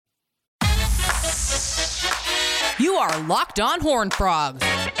You are Locked On Horned Frogs,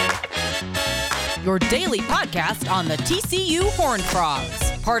 your daily podcast on the TCU Horned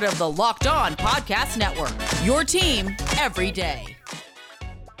Frogs, part of the Locked On Podcast Network, your team every day.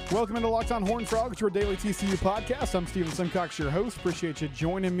 Welcome into Locked On Horned Frogs, your daily TCU podcast. I'm Steven Simcox, your host. Appreciate you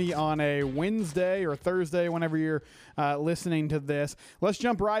joining me on a Wednesday or Thursday, whenever you're listening to this. Let's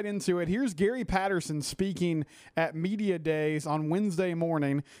jump right into it. Here's Gary Patterson speaking at Media Days on Wednesday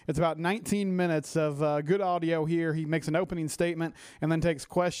morning. It's about 19 minutes of good audio here. He makes an opening statement and then takes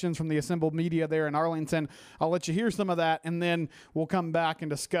questions from the assembled media there in Arlington. I'll let you hear some of that, and then we'll come back and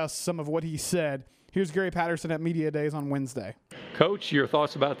discuss some of what he said. Here's Gary Patterson at Media Days on Wednesday. Coach, your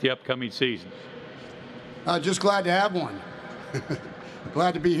thoughts about the upcoming season? Just glad to have one.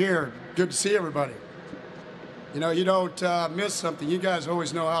 Glad to be here. Good to see everybody. You know, you don't miss something. You guys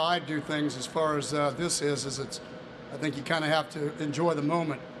always know how I do things as far as this is I think you kind of have to enjoy the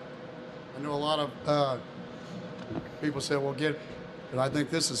moment. I know a lot of people say, well, but I think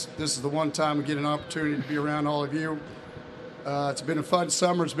this is the one time we get an opportunity to be around all of you. It's been a fun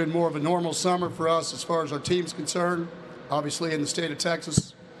summer. It's been more of a normal summer for us as far as our team's concerned, obviously in the state of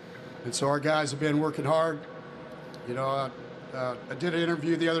Texas. And so our guys have been working hard. You know, I did an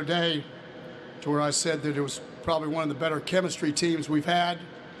interview the other day to where I said that it was probably one of the better chemistry teams we've had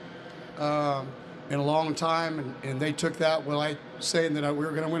in a long time. And they took that, saying that we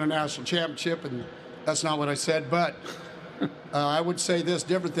were going to win a national championship, and that's not what I said. But I would say this,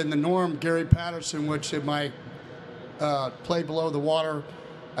 different than the norm, Gary Patterson, which in my play below the water.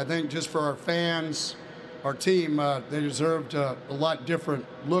 I think just for our fans, our team, they deserved a lot different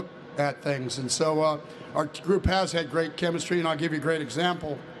look at things. And so our group has had great chemistry, and I'll give you a great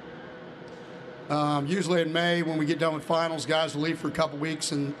example. Usually in May, when we get done with finals, guys will leave for a couple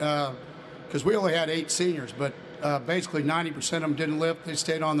weeks, and because we only had 8 seniors, but basically 90% of them didn't lift. They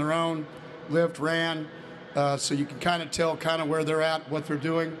stayed on their own, lived, ran. So you can kind of tell kind of where they're at, what they're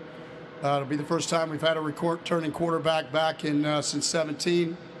doing. It'll be the first time we've had a returning quarterback back in since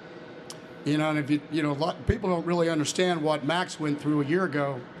 17. You know, and if a lot of people don't really understand what Max went through a year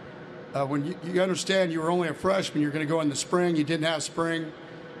ago. When you understand you were only a freshman, you're going to go in the spring. You didn't have spring.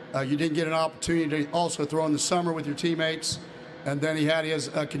 You didn't get an opportunity to also throw in the summer with your teammates. And then he had his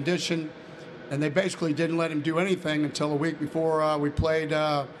condition, and they basically didn't let him do anything until a week before we played,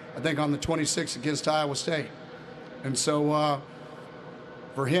 I think on the 26th against Iowa State. And so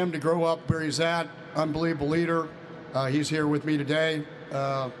for him to grow up where he's at, unbelievable leader. He's here with me today.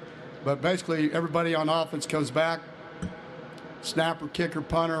 But basically, everybody on offense comes back. Snapper, kicker,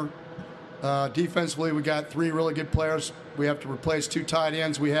 punter. Defensively, we got 3 really good players. We have to replace 2 tight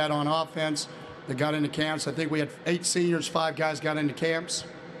ends we had on offense that got into camps. I think we had 8 seniors, 5 guys got into camps.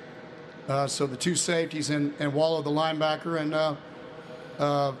 So the 2 safeties and Wallow, the linebacker, and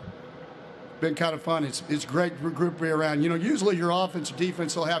been kind of fun. It's great group to be around. You know, usually your offense and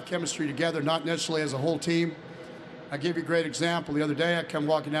defense will have chemistry together, not necessarily as a whole team. I gave you a great example. The other day I come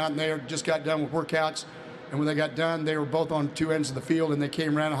walking out, and they just got done with workouts. And when they got done, they were both on 2 ends of the field, and they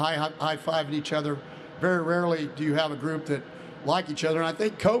came around and high-fiving each other. Very rarely do you have a group that like each other. And I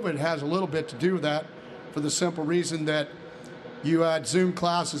think COVID has a little bit to do with that, for the simple reason that you had Zoom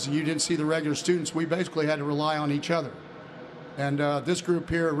classes and you didn't see the regular students. We basically had to rely on each other. And this group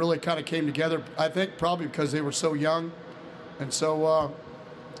here really kind of came together, I think probably because they were so young. And so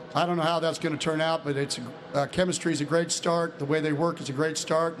I don't know how that's going to turn out, but chemistry is a great start. The way they work is a great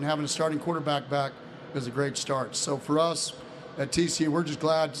start, and having a starting quarterback back is a great start. So for us at TCU, we're just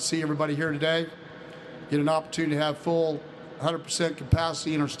glad to see everybody here today, get an opportunity to have full 100%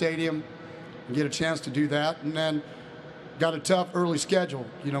 capacity in our stadium and get a chance to do that. And then got a tough early schedule.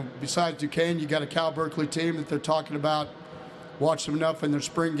 You know, besides Duquesne, you got a Cal Berkeley team that they're talking about. Watched them enough in their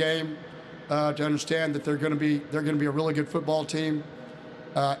spring game to understand that they're going to be a really good football team.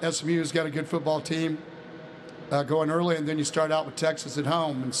 SMU's got a good football team going early, and then you start out with Texas at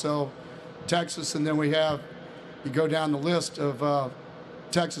home. And so Texas, and then you go down the list of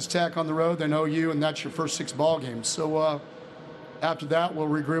Texas Tech on the road, then OU, and that's your first 6 ball games. So after that, we'll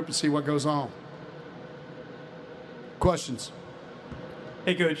regroup and see what goes on. Questions?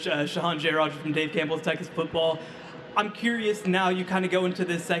 Hey, Coach. Shahan J. Rogers from Dave Campbell's Texas Football. I'm curious, now you kind of go into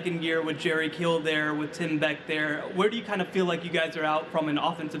this second year with Jerry Kill there, with Tim Beck there. Where do you kind of feel like you guys are out from an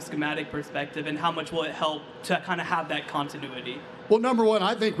offensive schematic perspective, and how much will it help to kind of have that continuity? Well, number one,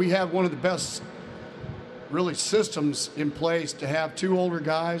 I think we have one of the best really systems in place to have 2 older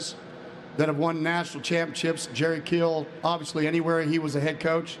guys that have won national championships. Jerry Kill, obviously anywhere he was a head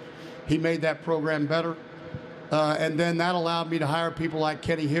coach, he made that program better. And then that allowed me to hire people like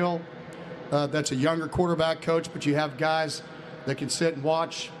Kenny Hill. That's a younger quarterback coach, but you have guys that can sit and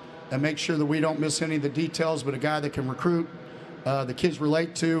watch and make sure that we don't miss any of the details, but a guy that can recruit, the kids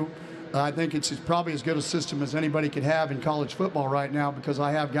relate to. I think it's probably as good a system as anybody could have in college football right now, because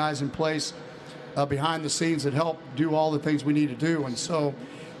I have guys in place behind the scenes that help do all the things we need to do. And so,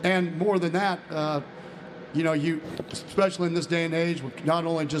 and more than that, you, especially in this day and age, with not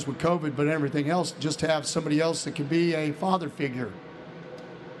only just with COVID, but everything else, just to have somebody else that can be a father figure,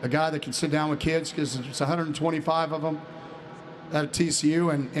 a guy that can sit down with kids, because there's 125 of them at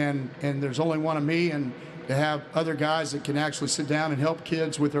TCU, and there's only one of me, and to have other guys that can actually sit down and help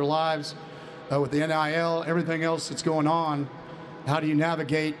kids with their lives, with the NIL, everything else that's going on. How do you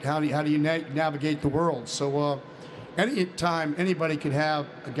navigate? How do you navigate the world? So, anytime anybody could have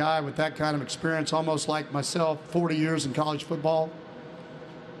a guy with that kind of experience, almost like myself, 40 years in college football,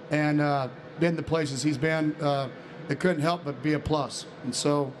 and been the places he's been, it couldn't help but be a plus. And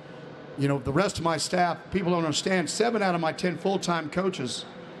so, the rest of my staff, people don't understand, 7 out of my 10 full-time coaches,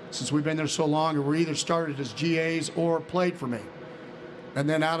 since we've been there so long, were either started as GAs or played for me. And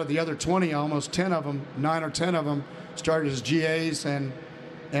then out of the other 20, almost 10 of them, 9 or 10 of them, started as GAs and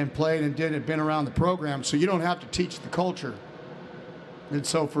played and been around the program. So you don't have to teach the culture. And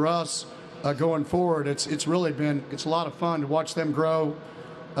so for us, going forward, it's really been, it's a lot of fun to watch them grow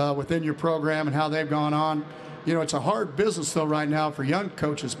within your program and how they've gone on. It's a hard business though right now for young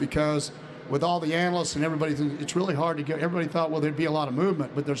coaches, because with all the analysts and everybody, it's really hard to get. Everybody thought, well, there'd be a lot of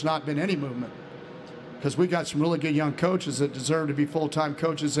movement, but there's not been any movement, because we got some really good young coaches that deserve to be full-time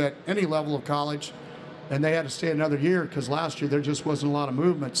coaches at any level of college, and they had to stay another year because last year there just wasn't a lot of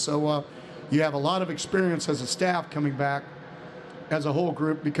movement. So you have a lot of experience as a staff coming back as a whole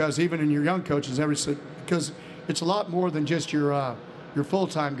group, because even in your young coaches, because it's a lot more than just your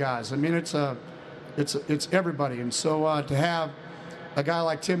full-time guys. I mean, it's everybody, and so to have a guy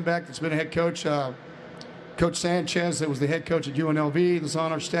like Tim Beck that's been a head coach, Coach Sanchez that was the head coach at UNLV, that's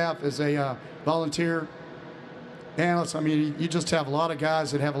on our staff as a volunteer analyst. I mean, you just have a lot of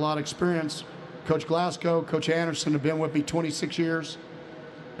guys that have a lot of experience. Coach Glasgow, Coach Anderson have been with me 26 years.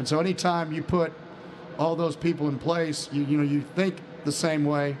 And so anytime you put all those people in place, you think the same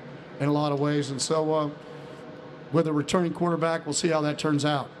way in a lot of ways. And so with a returning quarterback, we'll see how that turns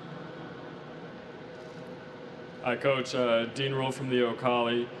out. Hi, Coach. Dean Rule from the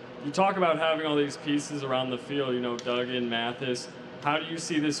Ocala. You talk about having all these pieces around the field, Duggan, Mathis. How do you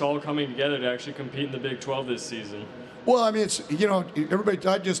see this all coming together to actually compete in the Big 12 this season? Well, I mean, it's, everybody,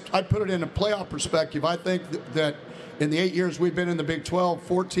 I put it in a playoff perspective. I think that in the 8 years we've been in the Big 12,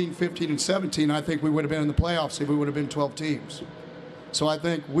 14, 15, and 17, I think we would have been in the playoffs if we would have been 12 teams. So I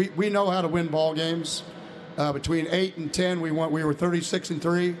think we know how to win ball games. Between 8 and 10, we were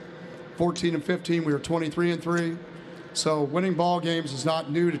 36-3. 14 and 15, we were 23-3. So winning ball games is not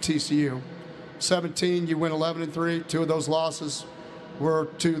new to TCU. 17, you win 11-3. 2 of those losses were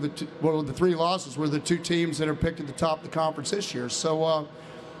the 3 losses were the 2 teams that are picked at the top of the conference this year. So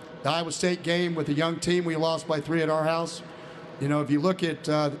the Iowa State game with a young team, we lost by 3 at our house. If you look at,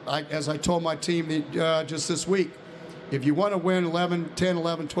 as I told my team just this week, if you want to win 11, 10,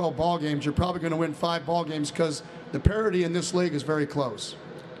 11, 12 ball games, you're probably going to win 5 ball games, because the parity in this league is very close.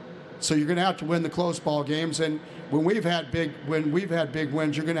 So you're going to have to win the close ball games, and when we've had big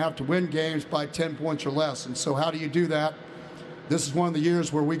wins, you're going to have to win games by 10 points or less. And so how do you do that? This is one of the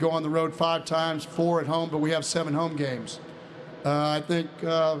years where we go on the road 5 times, 4 at home, but we have 7 home games. I think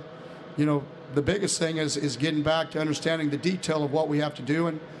the biggest thing is getting back to understanding the detail of what we have to do,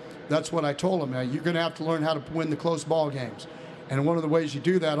 and that's what I told them. You're going to have to learn how to win the close ball games, and one of the ways you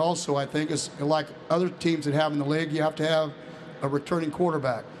do that also, I think, is like other teams that have in the league, you have to have a returning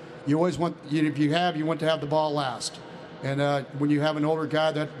quarterback. You always want, if you want to have the ball last. And when you have an older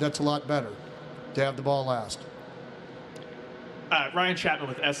guy, that's a lot better to have the ball last. Ryan Chapman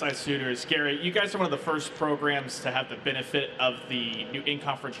with SI Sooners. Gary, you guys are one of the first programs to have the benefit of the new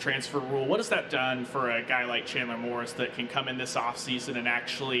in-conference transfer rule. What has that done for a guy like Chandler Morris that can come in this offseason and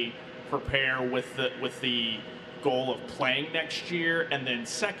actually prepare with the goal of playing next year? And then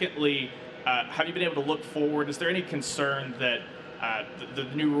secondly, have you been able to look forward? Is there any concern that the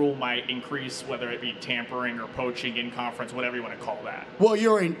new rule might increase, whether it be tampering or poaching in conference, whatever you want to call that? Well,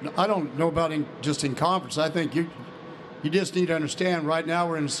 I don't know about just in conference. I think you just need to understand right now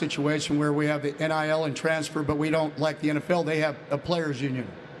we're in a situation where we have the NIL and transfer, but we don't, like the NFL, they have a players union.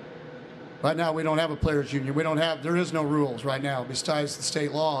 Right now we don't have a players union. There is no rules right now besides the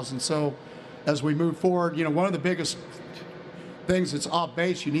state laws. And so as we move forward, one of the biggest things that's off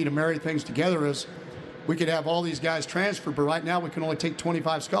base, you need to marry things together, is we could have all these guys transfer, but right now we can only take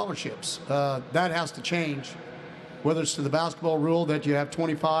 25 scholarships. That has to change, whether it's to the basketball rule that you have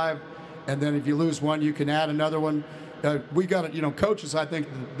 25, and then if you lose one, you can add another one. we got to, coaches, I think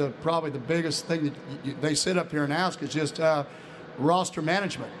probably the biggest thing that they sit up here and ask is just roster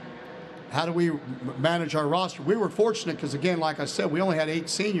management. How do we manage our roster? We were fortunate because, again, like I said, we only had 8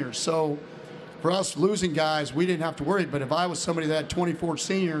 seniors. So for us losing guys, we didn't have to worry. But if I was somebody that had 24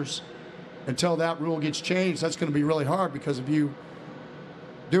 seniors, until that rule gets changed, that's going to be really hard, because if you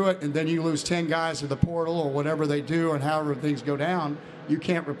do it and then you lose 10 guys to the portal or whatever they do and however things go down, you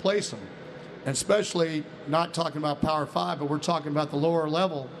can't replace them. And especially not talking about Power 5, but we're talking about the lower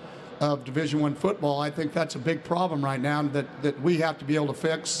level of Division I football. I think that's a big problem right now that we have to be able to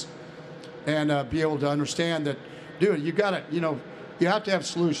fix and be able to understand that, dude, you got to, you have to have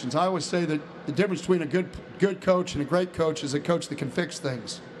solutions. I always say that the difference between a good coach and a great coach is a coach that can fix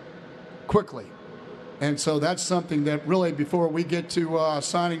things quickly. And so that's something that really, before we get to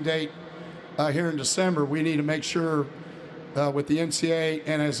signing date here in December, we need to make sure with the NCAA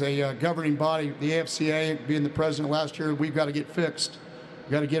and as a governing body, the AFCA being the president last year, we've got to get fixed.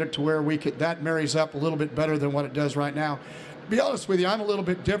 We've got to get it to where that marries up a little bit better than what it does right now. To be honest with you, I'm a little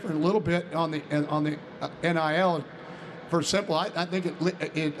bit different, a little bit on the NIL. For simple, I think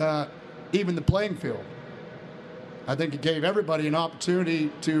it even the playing field. I think it gave everybody an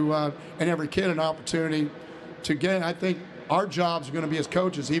opportunity to, and every kid an opportunity to get. I think our jobs are going to be as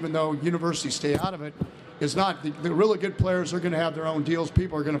coaches, even though universities stay out of it, is not the really good players are going to have their own deals.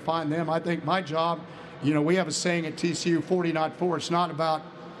 People are going to find them. I think my job, we have a saying at TCU, 40 not 4. It's not about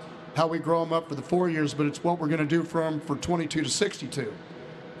how we grow them up for the 4 years, but it's what we're going to do for them for 22 to 62.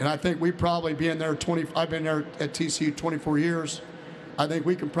 And I think we probably being there I've been there at TCU 24 years. I think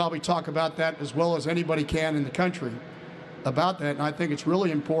we can probably talk about that as well as anybody can in the country about that. And I think it's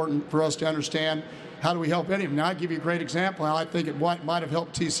really important for us to understand how do we help any of them. Now, I'll give you a great example how I think it might have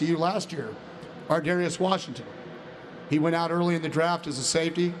helped TCU last year. Darius Washington. He went out early in the draft as a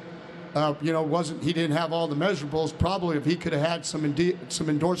safety. He didn't have all the measurables. Probably if he could have had some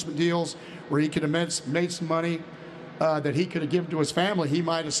endorsement deals where he could have made some money that he could have given to his family, he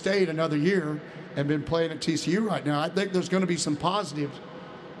might have stayed another year and been playing at TCU right now. I think there's going to be some positive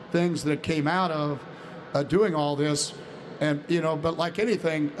things that came out of doing all this. And, but like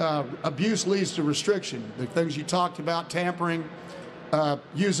anything, abuse leads to restriction. The things you talked about, tampering,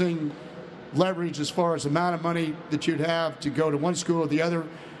 using leverage as far as the amount of money that you'd have to go to one school or the other.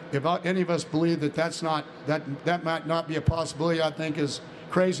 If any of us believe that might not be a possibility, I think is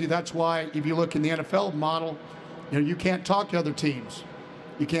crazy. That's why if you look in the NFL model, you can't talk to other teams.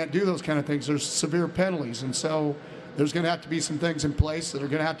 You can't do those kind of things. There's severe penalties. And so there's going to have to be some things in place that are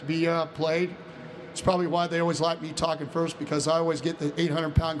going to have to be played. It's probably why they always like me talking first, because I always get the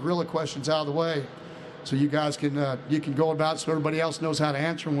 800-pound gorilla questions out of the way. So you guys can go about so everybody else knows how to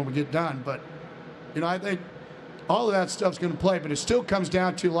answer them when we get done. But, I think all of that stuff's going to play. But it still comes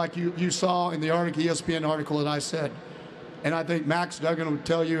down to, like you saw in the article, ESPN article that I said. And I think Max Duggan will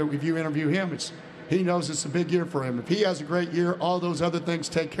tell you, if you interview him, he knows it's a big year for him. If he has a great year, all those other things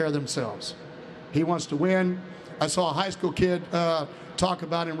take care of themselves. He wants to win. I saw a high school kid talk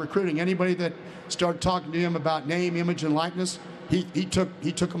about in recruiting. Anybody that started talking to him about name, image, and likeness, he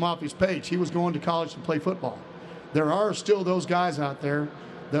took him off his page. He was going to college to play football. There are still those guys out there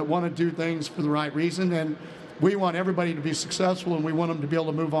that want to do things for the right reason, and we want everybody to be successful, and we want them to be able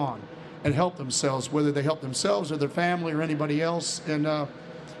to move on and help themselves, whether they help themselves or their family or anybody else. And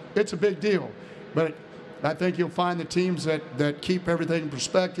it's a big deal. But I think you'll find the teams that keep everything in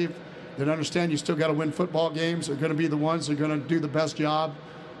perspective, that understand you still got to win football games, are going to be the ones that are going to do the best job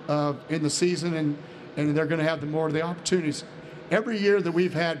in the season, and they're going to have more of the opportunities. Every year that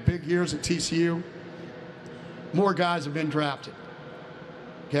we've had big years at TCU, more guys have been drafted,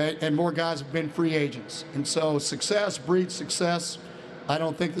 okay, and more guys have been free agents. And so success breeds success. I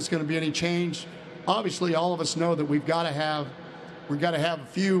don't think there's going to be any change. Obviously, all of us know that we've got to have a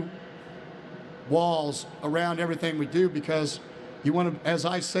few walls around everything we do, because you want to, as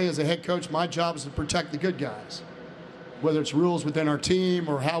I say as a head coach, my job is to protect the good guys, whether it's rules within our team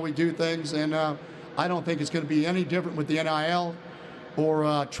or how we do things. And I don't think it's going to be any different with the NIL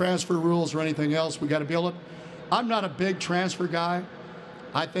or transfer rules or anything else. We got to be able to. I'm not a big transfer guy.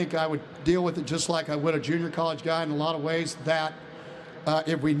 I think I would deal with it just like I would a junior college guy in a lot of ways, that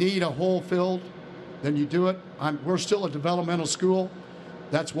if we need a hole filled, then you do it. We're still a developmental school.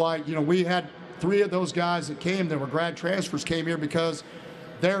 That's why, we had 3 of those guys that came, that were grad transfers, came here because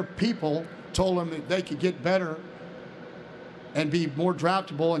their people told them that they could get better and be more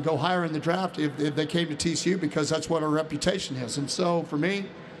draftable and go higher in the draft if they came to TCU, because that's what our reputation is. And so for me,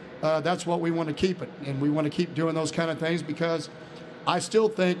 that's what we want to keep it. And we want to keep doing those kind of things, because I still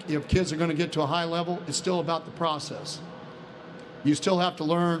think if kids are going to get to a high level, it's still about the process. You still have to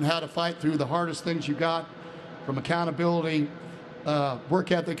learn how to fight through the hardest things you got. from accountability,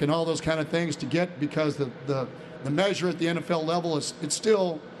 work ethic, and all those kind of things to get, because the measure at the NFL level it's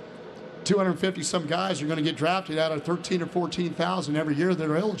still 250 some guys are going to get drafted out of 13 or 14,000 every year that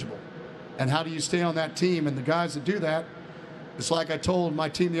are eligible. And how do you stay on that team? And the guys that do that, it's like I told my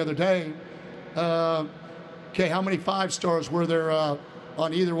team the other day, okay, how many 5-stars were there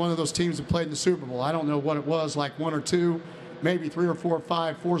on either one of those teams that played in the Super Bowl? I don't know what it was, like 1 or 2, maybe 3 or 4 or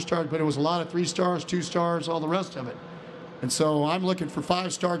 5 4-stars, but it was a lot of 3 stars, 2 stars, all the rest of it. And so I'm looking for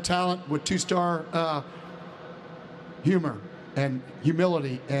 5-star talent with 2-star humor and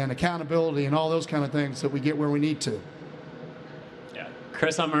humility and accountability and all those kind of things that we get where we need to. Yeah,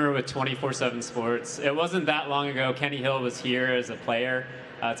 Chris Hummer with 24/7 Sports. It wasn't that long ago Kenny Hill was here as a player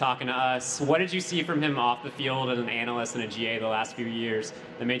talking to us. What did you see from him off the field as an analyst and a GA the last few years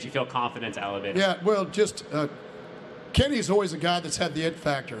that made you feel confident to elevate him? Yeah, well, just Kenny's always a guy that's had the it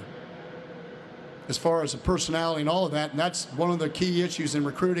factor as far as the personality and all of that, and that's one of the key issues in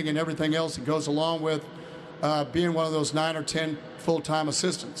recruiting and everything else that goes along with being one of those 9 or 10 full-time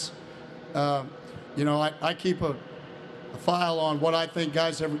assistants. You know, I keep a file on what I think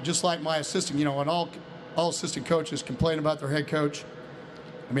guys have, just like my assistant, you know, and all assistant coaches complain about their head coach.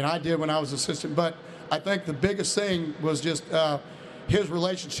 I mean, I did when I was assistant, but I think the biggest thing was just his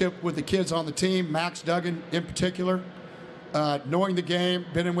relationship with the kids on the team, Max Duggan in particular, knowing the game,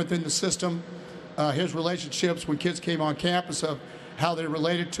 been within the system, his relationships when kids came on campus, of how they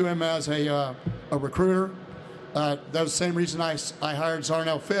related to him as a recruiter. That was the same reason I hired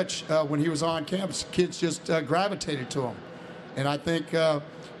Zarnell Fitch when he was on campus. Kids just gravitated to him. And I think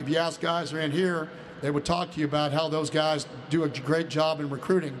if you ask guys around here, they would talk to you about how those guys do a great job in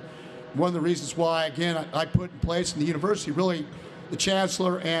recruiting. One of the reasons why, again, I put in place in the university, really, the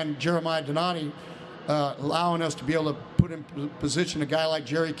chancellor and Jeremiah Donati allowing us to be able to put in position a guy like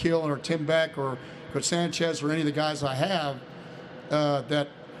Jerry Kill or Tim Beck or Coach Sanchez or any of the guys I have that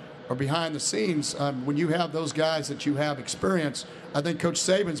are behind the scenes. When you have those guys that you have experience, I think Coach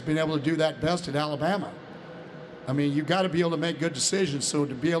Saban's been able to do that best at Alabama. I mean, you've got to be able to make good decisions. So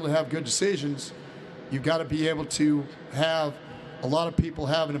to be able to have good decisions, you've got to be able to have a lot of people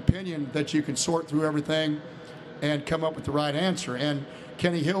have an opinion that you can sort through everything and come up with the right answer. And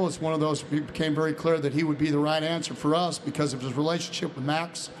Kenny Hill is one of those. It became very clear that he would be the right answer for us because of his relationship with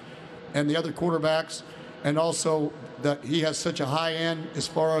Max and the other quarterbacks, and also that he has such a high end as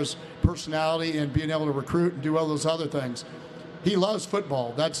far as personality and being able to recruit and do all those other things. He loves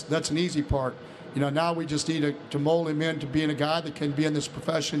football. That's an easy part. You know, now we just need to mold him into being a guy that can be in this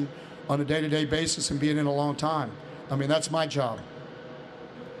profession on a day-to-day basis and being in a long time. I mean, that's my job.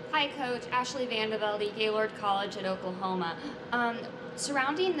 Hi, Coach. Ashley Vandevelde, Gaylord College at Oklahoma.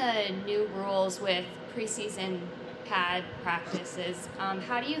 Surrounding the new rules with preseason pad practices,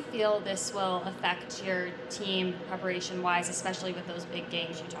 how do you feel this will affect your team preparation-wise, especially with those big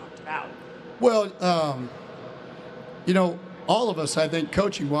games you talked about? Well, you know, all of us, I think,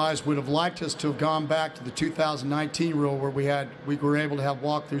 coaching-wise, would have liked us to have gone back to the 2019 rule where we were able to have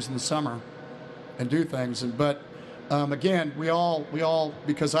walkthroughs in the summer and do things. But again, we all,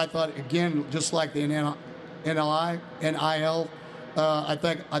 because I thought, again, just like the NIL, I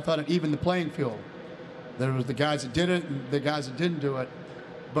thought it evened the playing field. There was the guys that did it and the guys that didn't do it.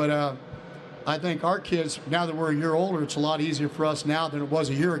 But I think our kids, now that we're a year older, it's a lot easier for us now than it was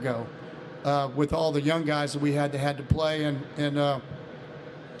a year ago. With all the young guys that we had to play, and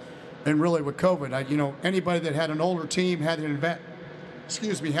really with COVID, you know, anybody that had an older team had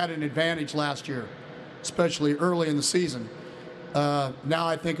an advantage last year, especially early in the season. Now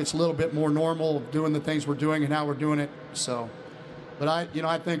I think it's a little bit more normal doing the things we're doing and how we're doing it. So, but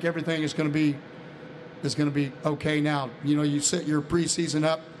I think everything is going to be okay now. You know, you set your preseason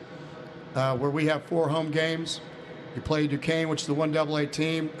up where we have 4 home games. You play Duquesne, which is the 1AA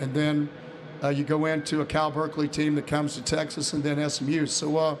team, and then you go into a Cal Berkeley team that comes to Texas, and then SMU.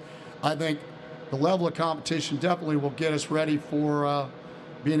 So I think the level of competition definitely will get us ready for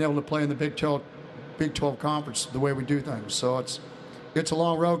being able to play in the Big 12 conference the way we do things. So it's a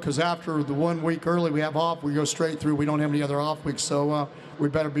long road, because after the 1 week early we have off, we go straight through. We don't have any other off weeks, so we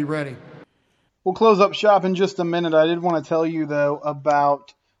better be ready. We'll close up shop in just a minute. I did want to tell you, though,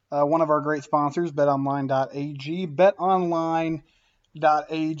 about one of our great sponsors, betonline.ag. betonline.ag,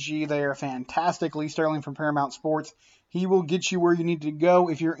 they are fantastic. Lee Sterling from Paramount Sports. He will get you where you need to go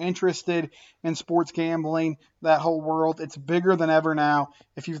if you're interested in sports gambling, that whole world. It's bigger than ever now.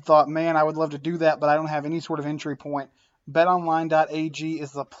 If you thought, man, I would love to do that, but I don't have any sort of entry point, betonline.ag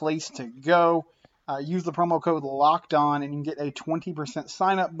is the place to go. Use the promo code LOCKEDON and you can get a 20%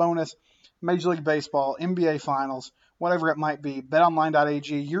 sign-up bonus. Major League Baseball, NBA Finals, whatever it might be.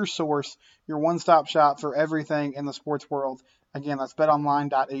 BetOnline.ag, your source, your one-stop shop for everything in the sports world. Again, that's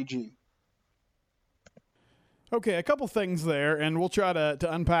BetOnline.ag. Okay, a couple things there, and we'll try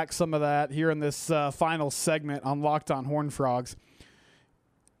to unpack some of that here in this final segment on Locked On Horned Frogs.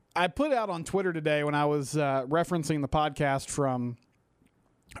 I put out on Twitter today when I was referencing the podcast from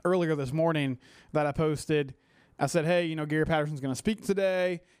earlier this morning that I posted. I said, hey, Gary Patterson's going to speak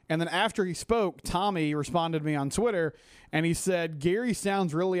today. And then after he spoke, Tommy responded to me on Twitter, and he said, Gary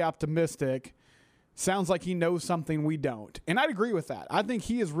sounds really optimistic. Sounds like he knows something we don't. And I'd agree with that. I think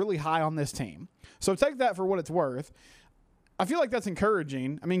he is really high on this team. So take that for what it's worth. I feel like that's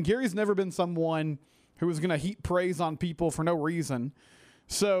encouraging. I mean, Gary's never been someone who is going to heap praise on people for no reason.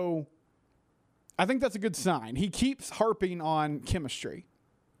 So I think that's a good sign. He keeps harping on chemistry.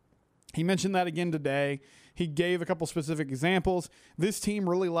 He mentioned that again today. He gave a couple specific examples. This team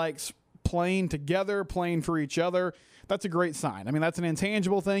really likes playing together, playing for each other. That's a great sign. I mean, that's an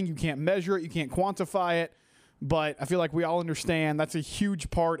intangible thing. You can't measure it. You can't quantify it. But I feel like we all understand that's a huge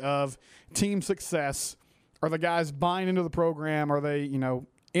part of team success. Are the guys buying into the program? Are they,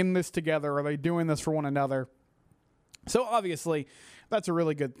 in this together? Are they doing this for one another? So obviously, that's a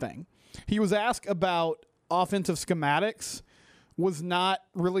really good thing. He was asked about offensive schematics, was not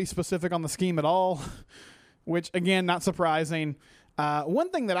really specific on the scheme at all, which, again, not surprising. One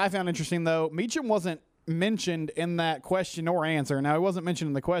thing that I found interesting, though, Meacham wasn't mentioned in that question or answer. Now, he wasn't mentioned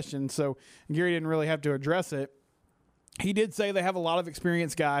in the question, so Gary didn't really have to address it. He did say they have a lot of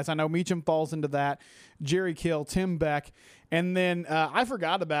experienced guys. I know Meacham falls into that. Jerry Kill, Tim Beck. And then I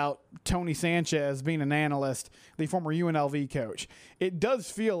forgot about Tony Sanchez being an analyst, the former UNLV coach. It does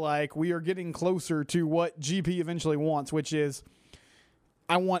feel like we are getting closer to what GP eventually wants, which is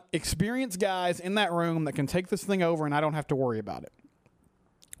I want experienced guys in that room that can take this thing over and I don't have to worry about it,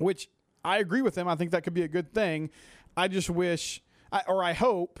 which I agree with him. I think that could be a good thing. I just wish, or I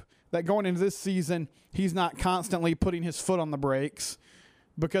hope, that going into this season, he's not constantly putting his foot on the brakes,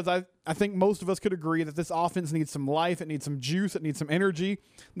 because I think most of us could agree that this offense needs some life, it needs some juice, it needs some energy.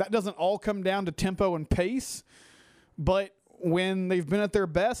 That doesn't all come down to tempo and pace, but when they've been at their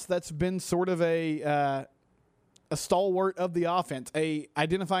best, that's been sort of a stalwart of the offense, a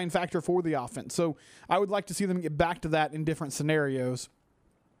identifying factor for the offense. So I would like to see them get back to that in different scenarios,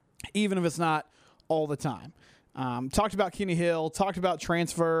 even if it's not all the time. Talked about Kenny Hill, talked about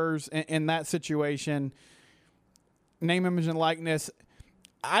transfers in that situation, name, image, and likeness.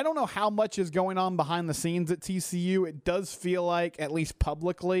 I don't know how much is going on behind the scenes at TCU. It does feel like, at least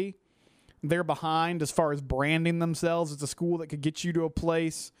publicly, they're behind as far as branding themselves as a school that could get you to a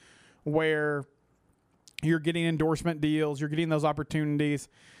place where you're getting endorsement deals, you're getting those opportunities.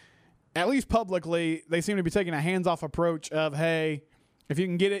 At least publicly, they seem to be taking a hands-off approach of, hey, if you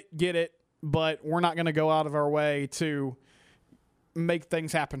can get it, get it, but we're not going to go out of our way to make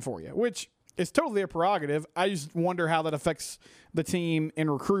things happen for you, which is totally a prerogative. I just wonder how that affects the team in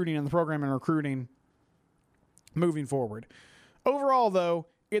recruiting and the program in recruiting moving forward. Overall, though,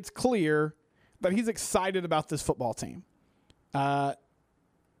 it's clear that he's excited about this football team.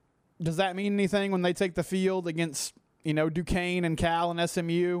 Does that mean anything when they take the field against, Duquesne and Cal and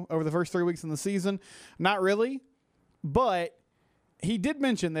SMU over the first 3 weeks in the season? Not really, but he did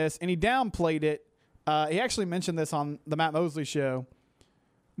mention this, and he downplayed it. He actually mentioned this on the Matt Mosley show.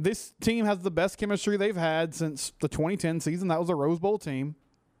 This team has the best chemistry they've had since the 2010 season. That was a Rose Bowl team.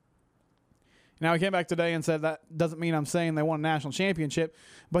 Now, he came back today and said that doesn't mean I'm saying they won a national championship,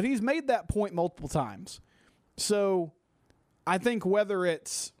 but he's made that point multiple times. So I think whether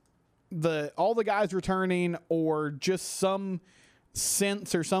it's all the guys returning or just some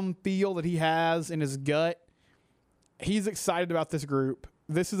sense or some feel that he has in his gut, he's excited about this group.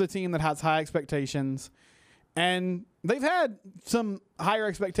 This is a team that has high expectations, and they've had some higher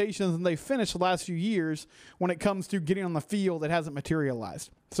expectations than they've finished the last few years when it comes to getting on the field that hasn't materialized.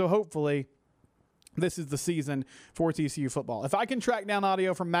 So hopefully this is the season for TCU football. If I can track down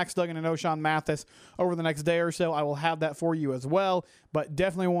audio from Max Duggan and O'Shawn Mathis over the next day or so, I will have that for you as well. But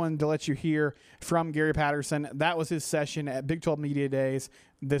definitely wanted to let you hear from Gary Patterson. That was his session at Big 12 Media Days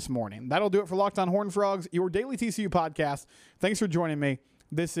this morning. That'll do it for Locked On Horned Frogs, your daily TCU podcast. Thanks for joining me.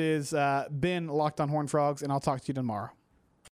 This has been Locked On Horned Frogs, and I'll talk to you tomorrow.